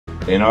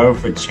in order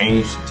for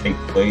change to take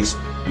place,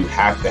 you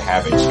have to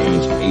have a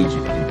change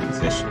agent in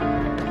position.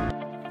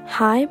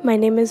 Hi, my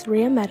name is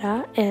Ria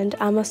Mehta, and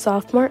I'm a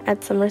sophomore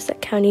at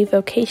Somerset County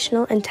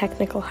Vocational and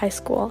Technical High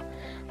School.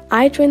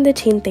 I joined the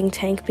Teen Think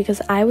Tank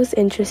because I was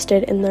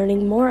interested in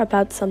learning more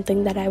about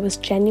something that I was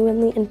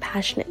genuinely and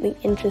passionately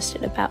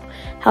interested about,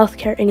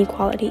 healthcare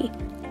inequality.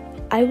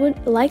 I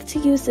would like to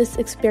use this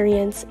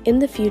experience in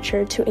the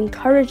future to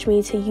encourage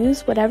me to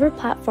use whatever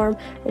platform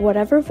or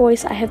whatever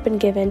voice I have been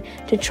given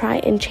to try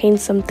and change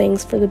some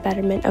things for the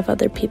betterment of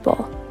other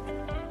people.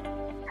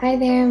 Hi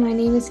there, my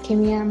name is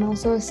Kimia. I'm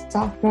also a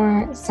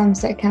sophomore at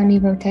Somerset County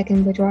Votech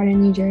in Bridgewater,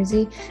 New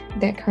Jersey.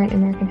 The current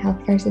American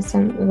healthcare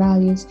system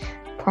values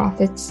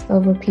profits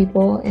over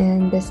people,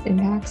 and this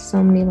impacts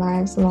so many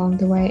lives along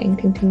the way and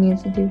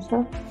continues to do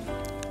so.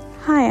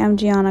 Hi, I'm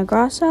Gianna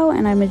Grosso,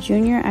 and I'm a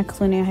junior at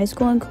Colonia High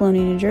School in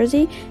Colonia, New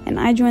Jersey, and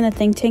I joined the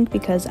think tank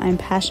because I'm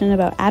passionate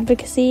about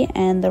advocacy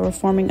and the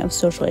reforming of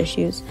social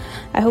issues.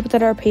 I hope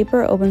that our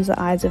paper opens the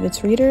eyes of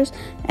its readers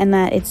and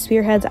that it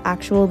spearheads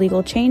actual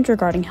legal change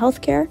regarding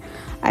healthcare.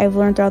 I've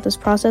learned throughout this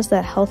process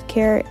that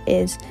healthcare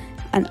is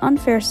an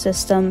unfair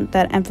system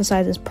that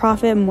emphasizes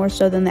profit more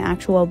so than the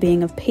actual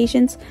well-being of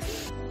patients.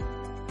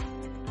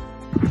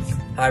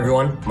 Hi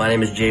everyone, my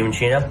name is Jay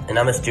Machina, and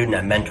I'm a student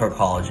at Mentor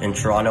College in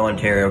Toronto,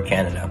 Ontario,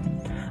 Canada.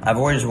 I've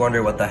always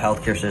wondered what the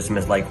healthcare system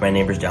is like for my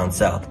neighbors down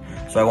south,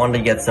 so I wanted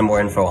to get some more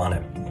info on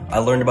it. I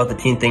learned about the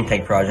Teen Think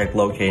Tank project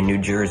located in New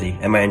Jersey,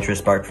 and my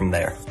interest sparked from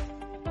there.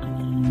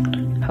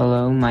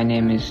 Hello, my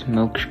name is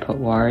Moksh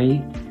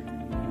Patwari.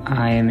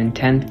 I am in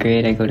 10th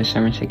grade. I go to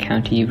Somerset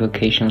County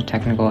Vocational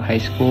Technical High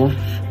School,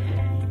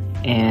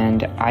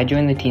 and I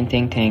joined the Teen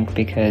Think Tank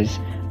because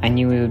I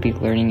knew it would be a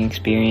learning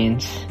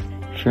experience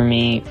for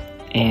me,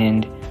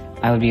 and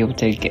I would be able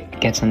to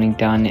get something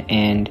done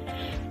and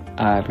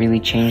really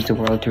change the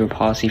world through a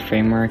policy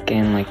framework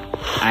and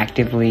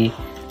actively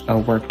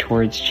work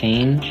towards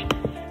change.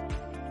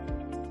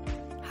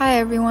 Hi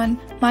everyone,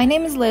 my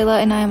name is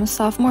Layla and I am a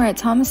sophomore at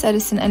Thomas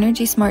Edison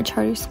Energy Smart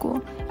Charter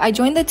School. I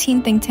joined the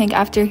Teen Think Tank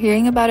after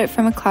hearing about it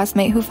from a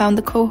classmate who found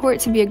the cohort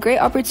to be a great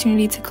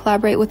opportunity to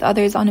collaborate with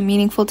others on a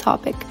meaningful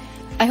topic.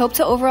 I hope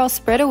to overall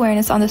spread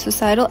awareness on the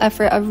societal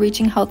effort of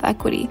reaching health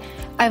equity.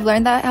 I've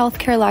learned that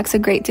healthcare lacks a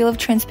great deal of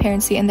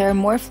transparency and there are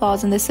more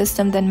flaws in the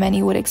system than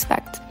many would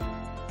expect.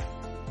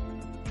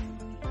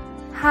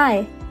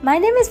 Hi, my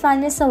name is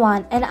Vanya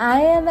Sawan and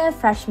I am a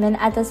freshman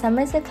at the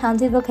Somerset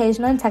County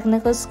Vocational and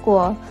Technical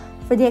School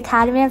for the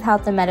Academy of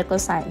Health and Medical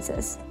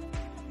Sciences.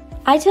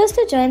 I chose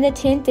to join the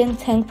Teen Think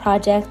Tank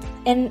project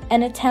in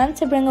an attempt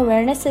to bring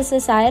awareness to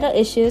societal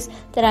issues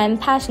that I am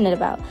passionate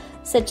about,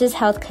 such as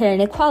healthcare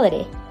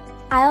inequality.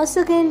 I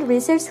also gained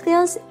research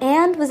skills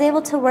and was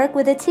able to work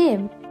with a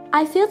team.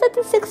 I feel that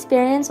this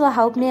experience will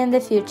help me in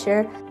the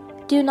future,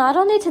 due not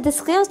only to the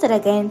skills that I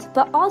gained,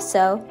 but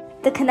also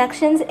the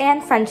connections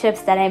and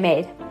friendships that I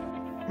made.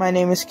 My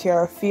name is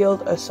Kiara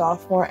Field, a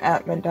sophomore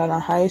at Medina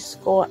High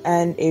School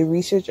and a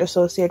research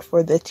associate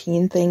for the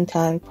Teen Think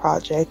Tank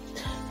Project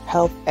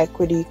Health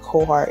Equity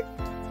Cohort.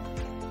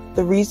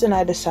 The reason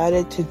I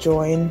decided to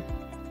join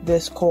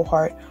this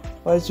cohort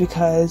was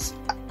because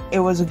it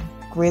was a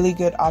really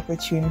good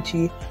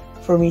opportunity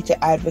for me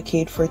to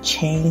advocate for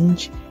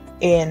change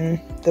in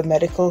the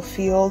medical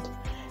field,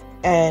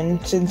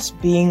 and since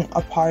being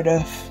a part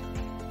of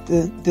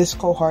this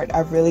cohort,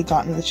 I've really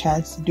gotten the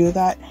chance to do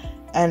that,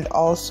 and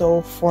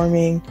also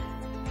forming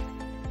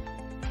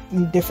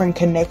different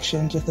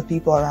connections with the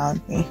people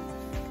around me.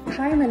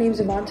 Hi, my name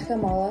is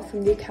Avantika Mala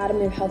from the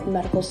Academy of Health and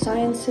Medical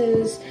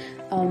Sciences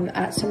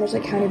at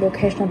Somerset County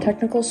Vocational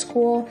Technical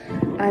School.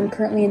 I'm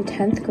currently in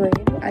 10th grade.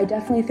 I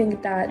definitely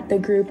think that the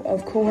group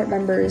of cohort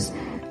members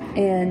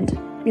and,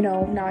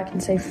 now I can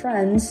say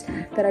friends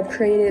that I've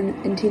created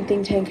in Teen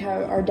Think Tank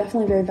are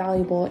definitely very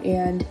valuable.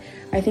 And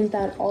I think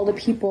that all the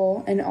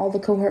people and all the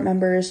cohort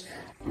members,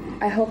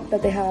 I hope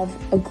that they have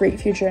a great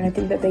future. And I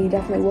think that they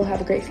definitely will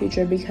have a great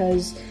future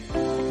because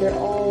they're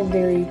all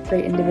very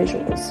great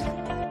individuals.